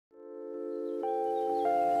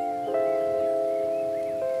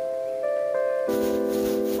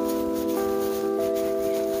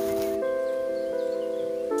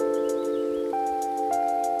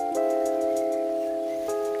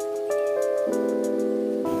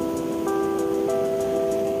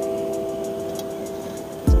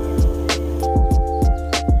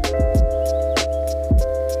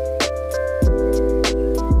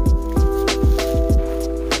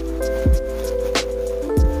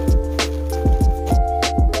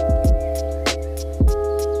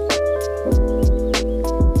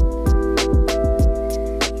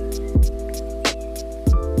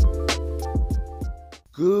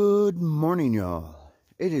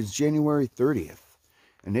is January 30th,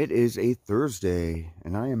 and it is a Thursday,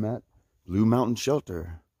 and I am at Blue Mountain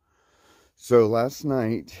Shelter. So last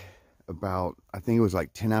night, about, I think it was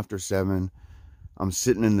like 10 after 7, I'm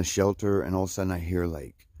sitting in the shelter, and all of a sudden I hear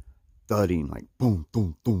like thudding, like boom,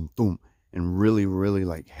 boom, boom, boom, and really, really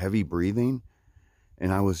like heavy breathing.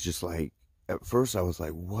 And I was just like, at first I was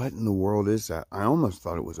like, what in the world is that? I almost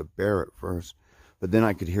thought it was a bear at first, but then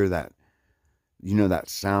I could hear that, you know, that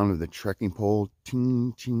sound of the trekking pole,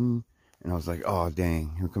 ting, ting. And I was like, oh,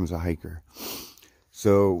 dang, here comes a hiker.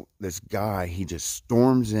 So this guy, he just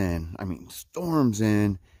storms in. I mean, storms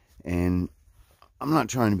in. And I'm not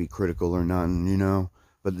trying to be critical or nothing, you know.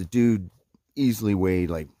 But the dude easily weighed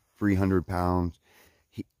like 300 pounds.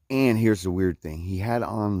 And here's the weird thing. He had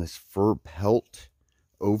on this fur pelt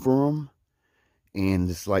over him. And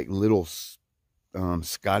this like little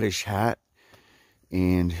Scottish hat.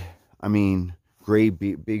 And, I mean,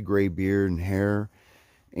 big gray beard and hair.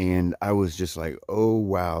 And I was just like, oh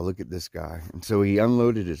wow, look at this guy. And so he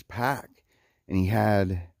unloaded his pack, and he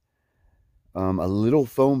had a little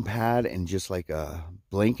foam pad and just like a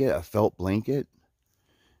blanket, a felt blanket.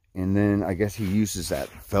 And then I guess he uses that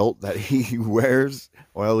felt that he wears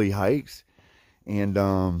while he hikes. And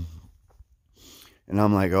I'm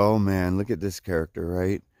like, oh man, look at this character,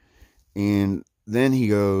 right? And then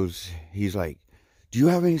he's like, do you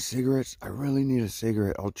have any cigarettes? I really need a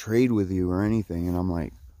cigarette. I'll trade with you or anything. And I'm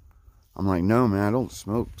like, no, man, I don't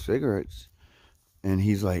smoke cigarettes. And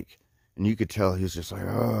he's like, and you could tell he was just like,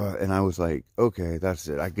 oh. And I was like, okay, that's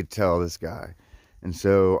it. I could tell this guy. And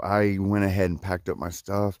so I went ahead and packed up my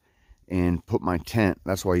stuff and put my tent.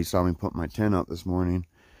 That's why you saw me put my tent up this morning.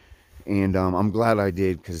 And I'm glad I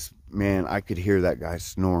did, because, man, I could hear that guy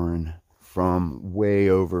snoring from way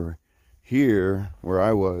over here where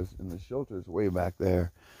I was, and the shelter's way back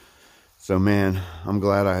there. So man, I'm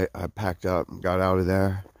glad I packed up and got out of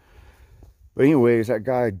there. But anyways, that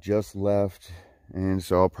guy just left, and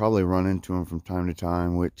so I'll probably run into him from time to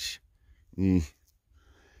time, which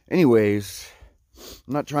anyways,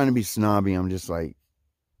 I'm not trying to be snobby. I'm just like,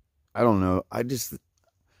 I don't know, I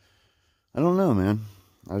don't know, man.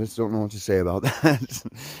 I just don't know what to say about that.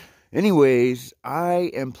 Anyways,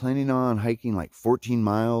 I am planning on hiking like 14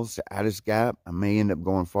 miles to Addis Gap. I may end up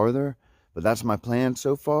going farther, but that's my plan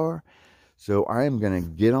so far. So I am going to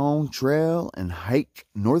get on trail and hike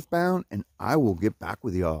northbound, and I will get back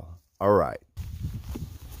with y'all. All right.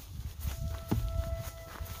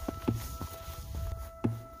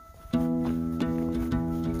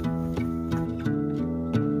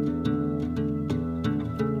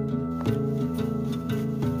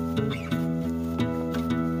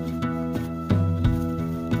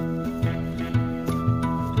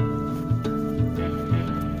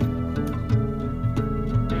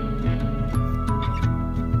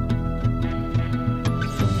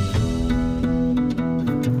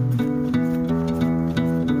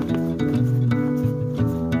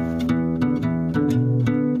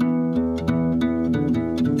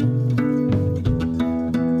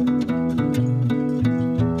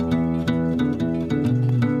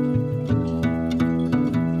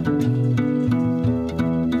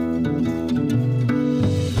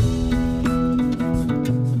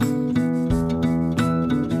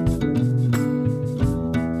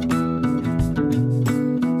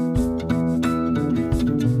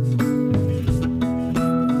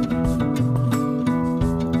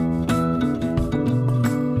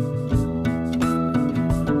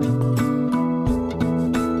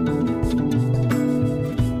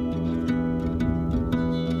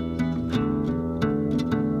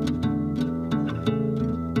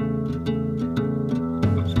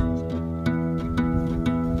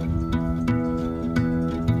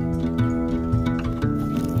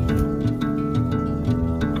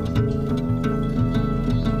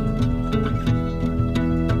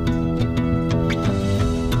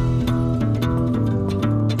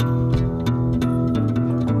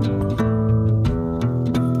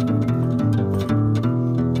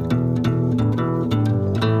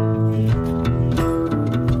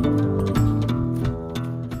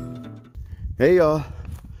 Hey y'all,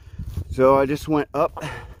 so I just went up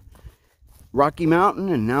Rocky Mountain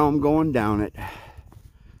and now I'm going down it.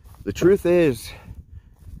 The truth is,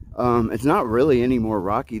 it's not really any more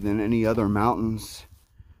rocky than any other mountains.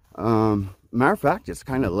 Matter of fact, it's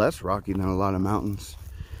kind of less rocky than a lot of mountains.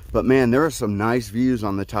 But man, there are some nice views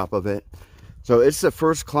on the top of it. So it's the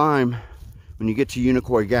first climb. When you get to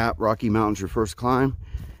Unicoi Gap, Rocky Mountain's your first climb.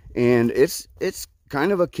 And it's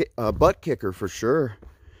kind of a butt kicker for sure.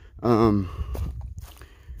 Man,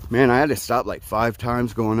 I had to stop like 5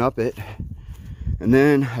 times going up it. And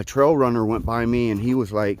then a trail runner went by me and he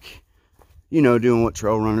was like, you know, doing what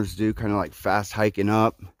trail runners do, kind of like fast hiking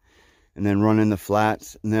up and then running the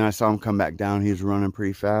flats. And then I saw him come back down. He was running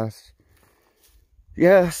pretty fast.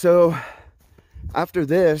 Yeah, so after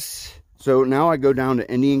this, so now I go down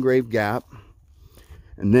to Indian Grave Gap.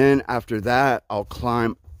 And then after that, I'll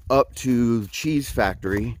climb up to the cheese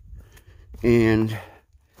factory. And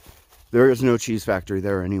there is no cheese factory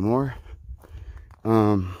there anymore.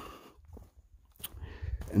 And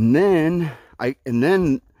then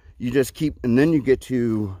you just keep, and then you get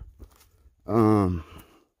to, man,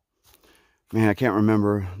 I can't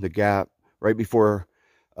remember the gap, right before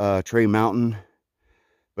Trey Mountain.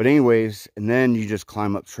 But anyways, and then you just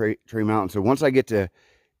climb up Trey Mountain. So once I get to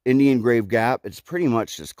Indian Grave Gap, it's pretty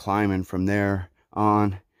much just climbing from there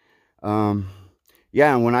on.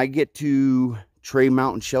 Yeah, and when I get to Trey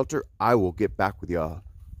Mountain Shelter, I will get back with y'all.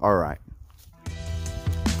 All right.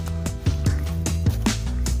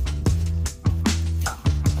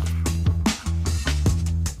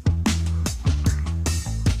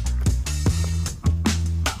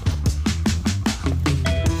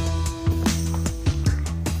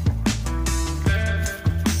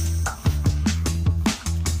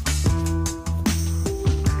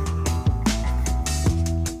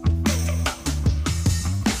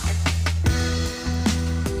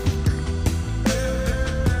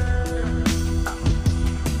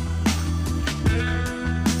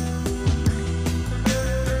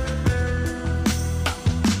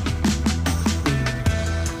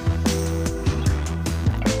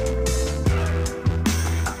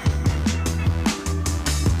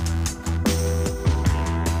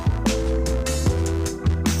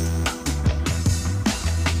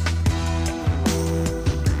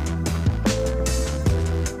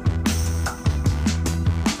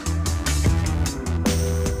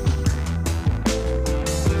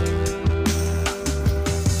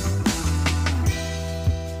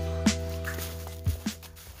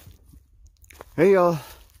 Hey y'all,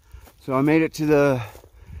 so I made it to the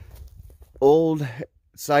old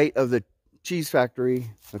site of the cheese factory.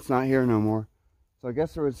 That's not here no more. So I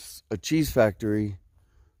guess there was a cheese factory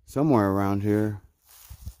somewhere around here.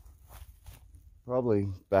 Probably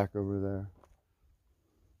back over there.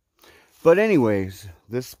 But anyways,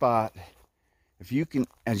 this spot, if you can,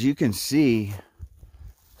 as you can see,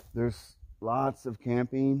 there's lots of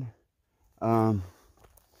camping.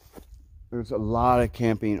 There's a lot of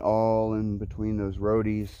camping all in between those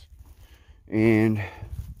roadies, and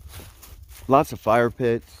lots of fire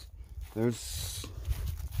pits. There's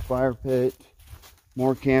fire pit,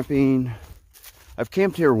 more camping. I've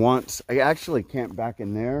camped here once. I actually camped back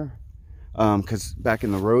in there, back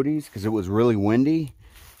in the roadies, because it was really windy,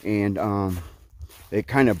 and it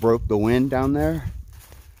kind of broke the wind down there.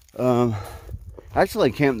 I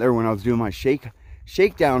actually camped there when I was doing my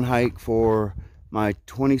shakedown hike for my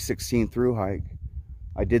 2016 through hike.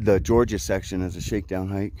 I did the Georgia section as a shakedown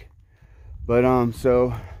hike. But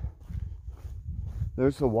so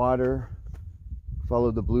there's the water.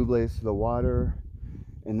 Follow the blue blaze to the water.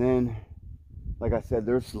 And then, like I said,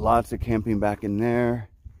 there's lots of camping back in there.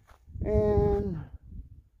 And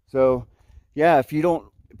so yeah, if you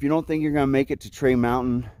don't think you're gonna make it to Trey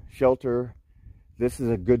Mountain Shelter, this is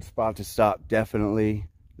a good spot to stop, definitely.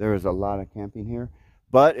 There is a lot of camping here.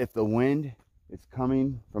 But if the wind is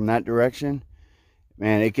coming from that direction,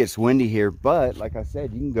 man, it gets windy here. But like I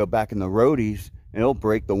said, you can go back in the roadies and it'll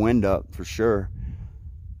break the wind up for sure.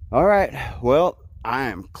 All right, well, I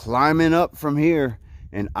am climbing up from here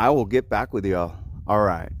and I will get back with y'all. All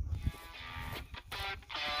right.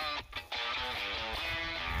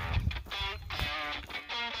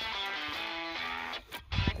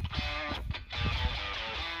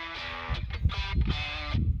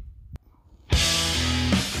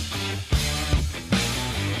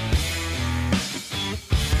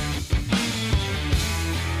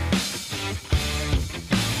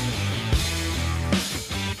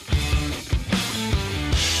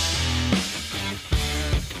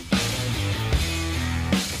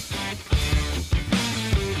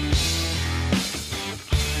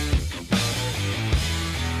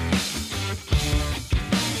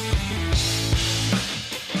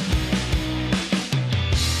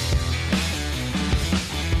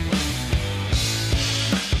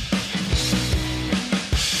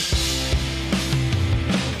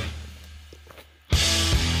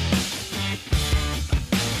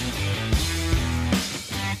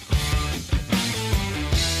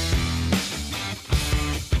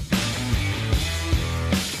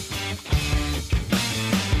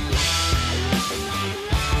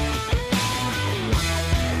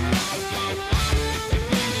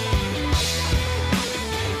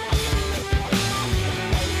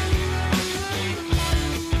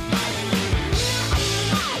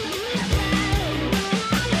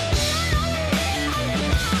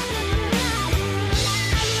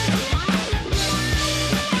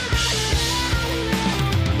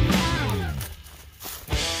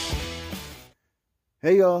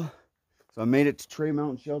 Hey y'all, so I made it to Trey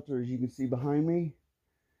Mountain Shelter, as you can see behind me.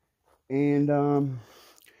 And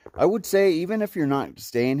I would say, even if you're not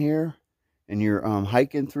staying here and you're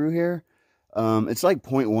hiking through here, it's like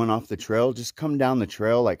 0.1 off the trail. Just come down the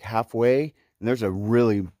trail like halfway, and there's a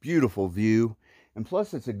really beautiful view. And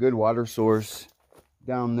plus, it's a good water source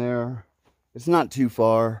down there. It's not too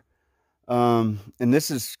far. And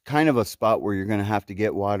this is kind of a spot where you're going to have to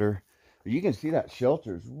get water. You can see that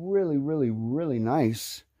shelter is really, really, really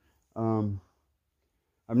nice. I've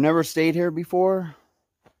never stayed here before,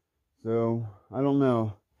 so I don't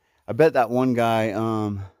know. I bet that one guy,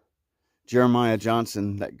 Jeremiah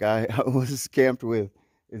Johnson, that guy I was camped with,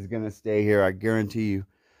 is going to stay here. I guarantee you.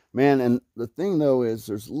 Man, and the thing, though, is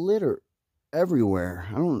there's litter everywhere.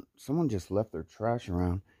 Someone just left their trash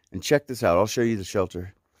around. And check this out. I'll show you the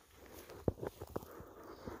shelter.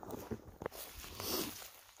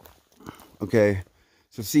 Okay,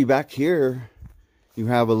 so see back here, you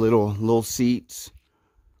have a little seats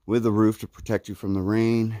with a roof to protect you from the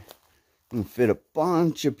rain. You can fit a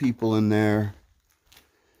bunch of people in there.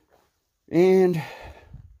 And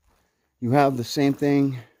you have the same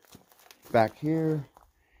thing back here.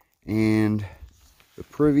 And the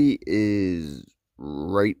privy is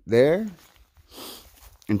right there.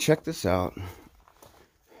 And check this out.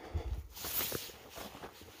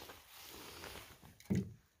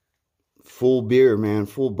 Full beer, man.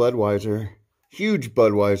 Full Budweiser. Huge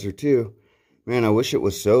Budweiser, too. Man, I wish it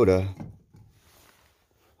was soda.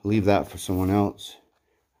 Leave that for someone else.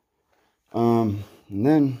 And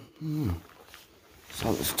then,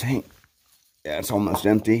 saw this tank. Yeah, it's almost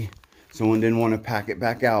empty. Someone didn't want to pack it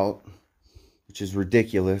back out, which is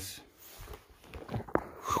ridiculous.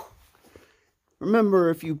 Whew. Remember,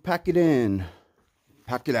 if you pack it in,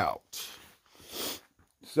 pack it out.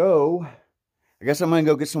 So, I guess I'm going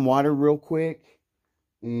to go get some water real quick.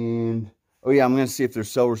 And, oh yeah, I'm going to see if there's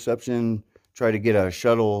cell reception. Try to get a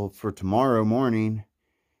shuttle for tomorrow morning.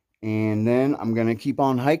 And then I'm going to keep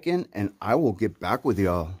on hiking. And I will get back with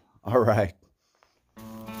y'all. All right.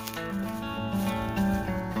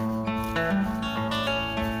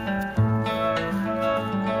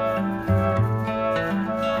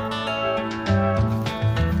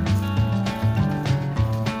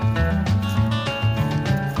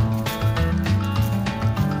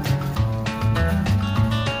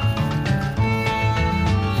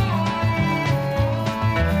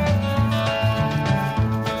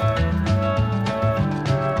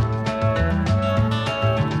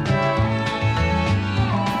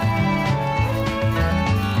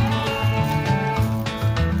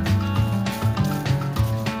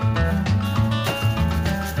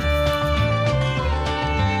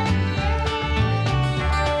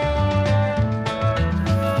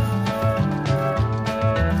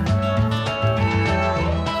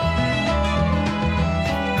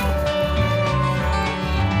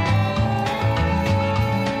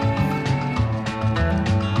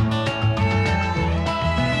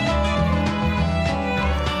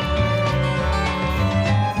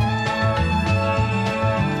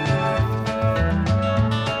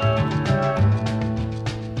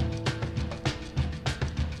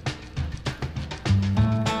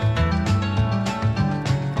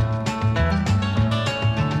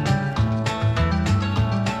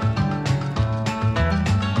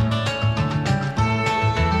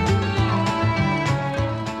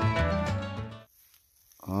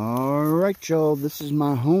 Alright, y'all, this is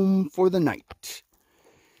my home for the night.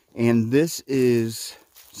 And this is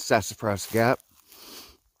Sassafras Gap.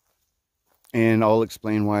 And I'll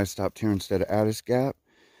explain why I stopped here instead of Addis Gap.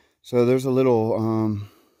 So there's a little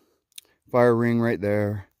fire ring right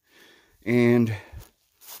there. And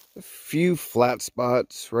a few flat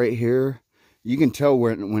spots right here. You can tell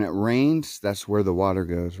when it rains, that's where the water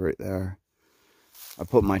goes, right there. I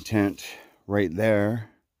put my tent right there.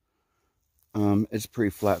 It's a pretty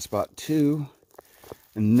flat spot too.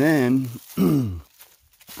 And then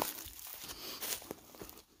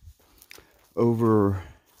over,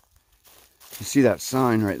 you see that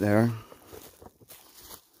sign right there.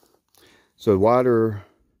 So water,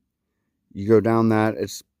 you go down that,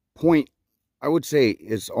 it's I would say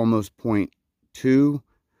it's almost 0.2,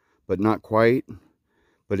 but not quite.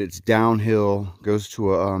 But it's downhill, goes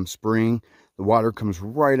to a spring. The water comes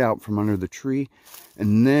right out from under the tree.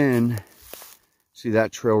 And then, see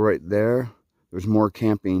that trail right there? There's more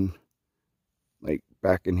camping, like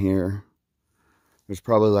back in here. There's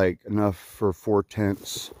probably like enough for 4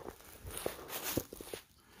 tents.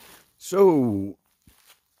 So,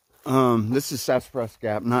 this is Sassafras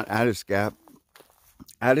Gap, not Addis Gap.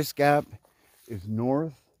 Addis Gap is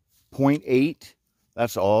north 0.8.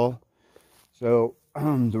 That's all. So,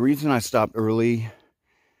 the reason I stopped early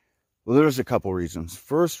Well, there's a couple reasons.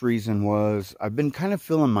 First reason was I've been kind of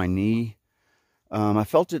feeling my knee. I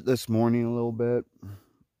felt it this morning a little bit,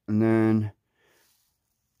 and then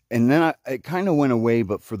it kind of went away,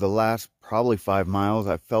 but for the last probably 5 miles,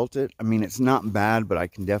 I felt it. I mean, it's not bad, but I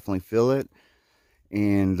can definitely feel it.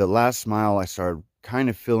 And the last mile, I started kind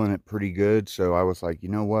of feeling it pretty good. So I was like, you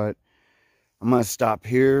know what? I'm going to stop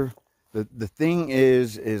here. The thing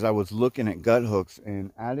is I was looking at gut hooks,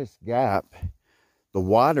 and at its gap, the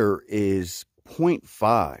water is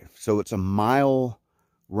 0.5. So it's a mile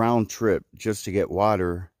round trip just to get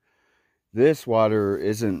water. This water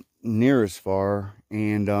isn't near as far.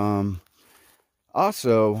 And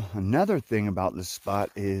also another thing about this spot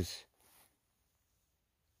is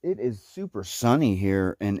it is super sunny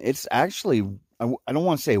here, and it's actually, I don't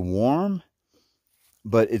want to say warm,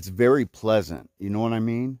 but it's very pleasant. You know what I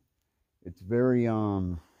mean? It's very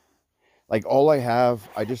like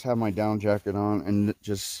I just have my down jacket on and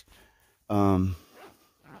just my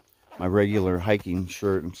regular hiking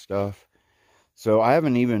shirt and stuff. So I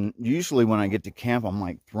haven't even, usually when I get to camp, I'm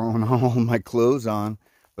like throwing all my clothes on,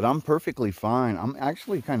 but I'm perfectly fine. I'm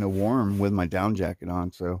actually kind of warm with my down jacket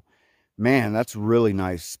on. So, man, that's really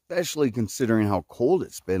nice, especially considering how cold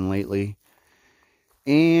it's been lately.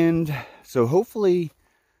 And so hopefully,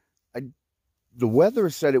 the weather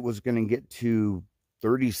said it was going to get to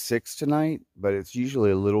 36 tonight, but it's usually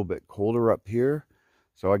a little bit colder up here.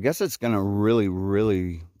 So I guess it's going to really,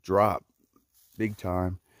 really drop big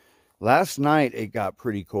time. Last night, it got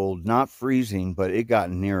pretty cold. Not freezing, but it got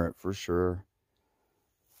near it for sure.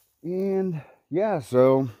 And, yeah,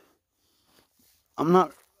 so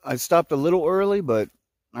I stopped a little early, but,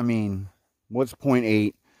 I mean, what's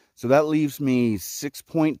 0.8? So that leaves me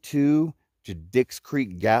 6.2 to Dix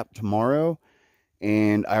Creek Gap tomorrow.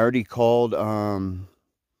 And I already called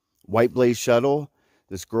White Blaze Shuttle.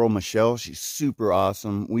 This girl, Michelle, she's super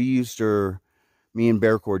awesome. We used her, me and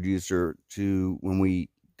Bearcord used her when we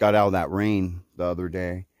got out of that rain the other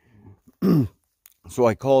day. So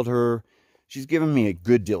I called her. She's giving me a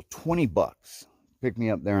good deal, 20 bucks. Pick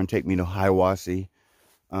me up there and take me to Hiawassee.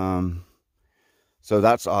 So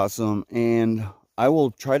that's awesome. And I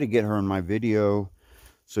will try to get her in my video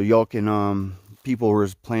so y'all can, people who are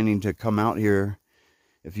planning to come out here,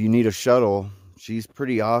 if you need a shuttle, she's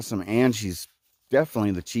pretty awesome. And she's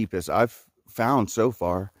definitely the cheapest I've found so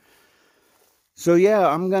far. So yeah,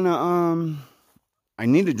 I'm gonna, I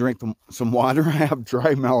need to drink some water. I have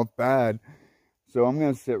dry mouth bad. So I'm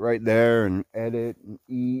going to sit right there and edit and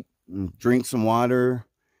eat and drink some water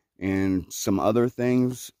and some other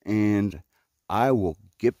things. And I will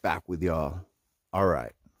get back with y'all. All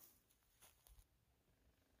right.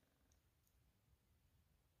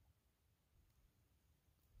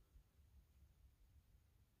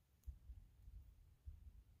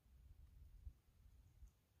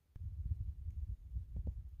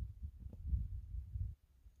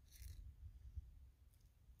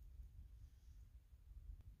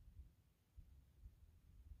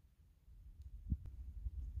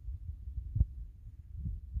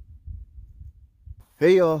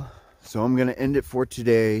 Hey y'all, so I'm gonna end it for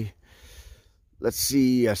today. Let's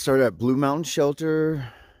see, I started at Blue Mountain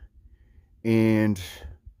Shelter and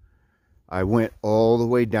I went all the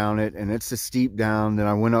way down it, and it's a steep down. Then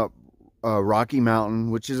I went up Rocky Mountain,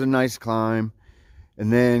 which is a nice climb,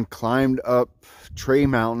 and then climbed up Tray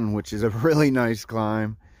Mountain, which is a really nice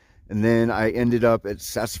climb, and then I ended up at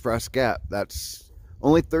Sassafras Gap. That's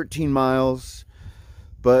only 13 miles,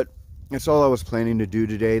 but that's all I was planning to do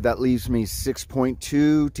today. That leaves me 6.2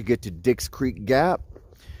 to get to Dix Creek Gap.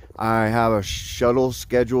 I have a shuttle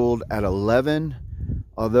scheduled at 11,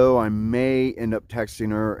 although I may end up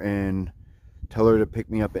texting her and tell her to pick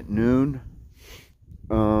me up at noon.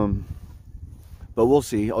 But we'll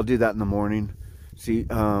see. I'll do that in the morning. See,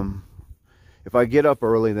 if I get up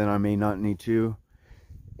early, then I may not need to.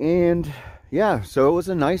 And yeah, so it was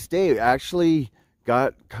a nice day. It actually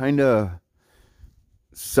got kind of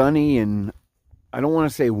sunny and I don't want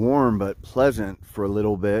to say warm, but pleasant for a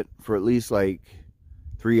little bit, for at least like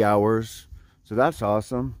 3 hours. So that's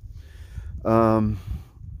awesome. Yeah,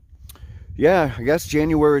 I guess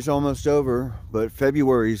January's almost over, but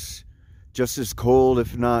February's just as cold,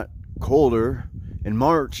 if not colder, and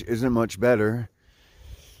March isn't much better.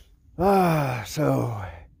 So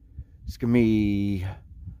it's gonna be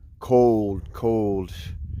cold,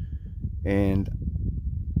 and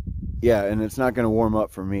yeah, and it's not gonna warm up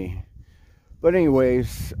for me. But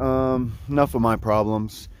anyways, enough of my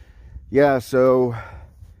problems. Yeah, so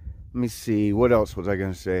let me see, what else was I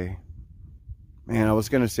gonna say? Man, I was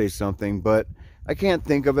gonna say something, but I can't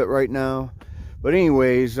think of it right now. But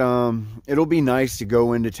anyways, it'll be nice to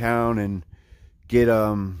go into town and get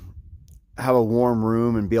have a warm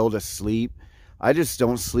room and be able to sleep. I just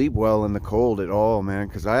don't sleep well in the cold at all, man,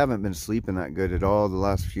 because I haven't been sleeping that good at all the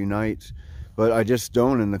last few nights. But I just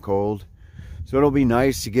don't in the cold. So it'll be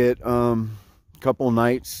nice to get a couple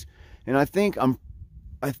nights. And I think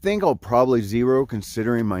I'll probably zero,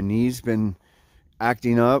 considering my knee's been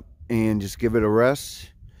acting up, and just give it a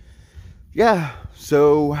rest. Yeah,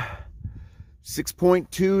 so 6.2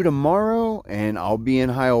 tomorrow, and I'll be in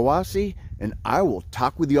Hiawassee, and I will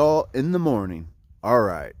talk with y'all in the morning. All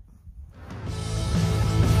right.